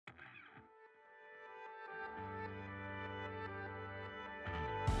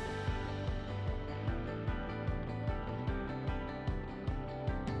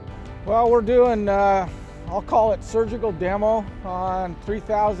Well, we're doing, I'll call it surgical demo on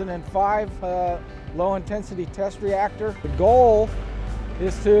 3005 low intensity test reactor. The goal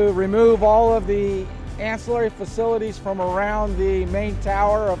is to remove all of the ancillary facilities from around the main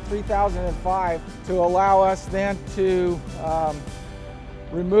tower of 3005 to allow us then to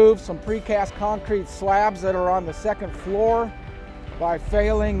remove some precast concrete slabs that are on the second floor by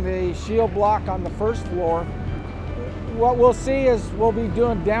failing the shield block on the first floor. What we'll see is we'll be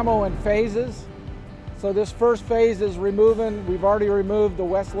doing demo in phases. So this first phase is removing, we've already removed the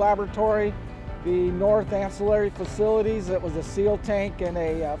west laboratory, the north ancillary facilities. That was a seal tank and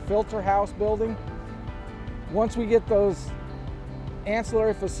a filter house building. Once we get those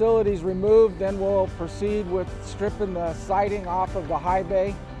ancillary facilities removed, then we'll proceed with stripping the siding off of the high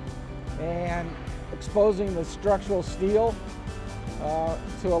bay and exposing the structural steel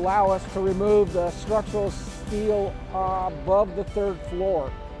to allow us to remove the structural steel above the third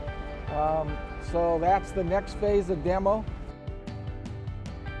floor. So that's the next phase of demo.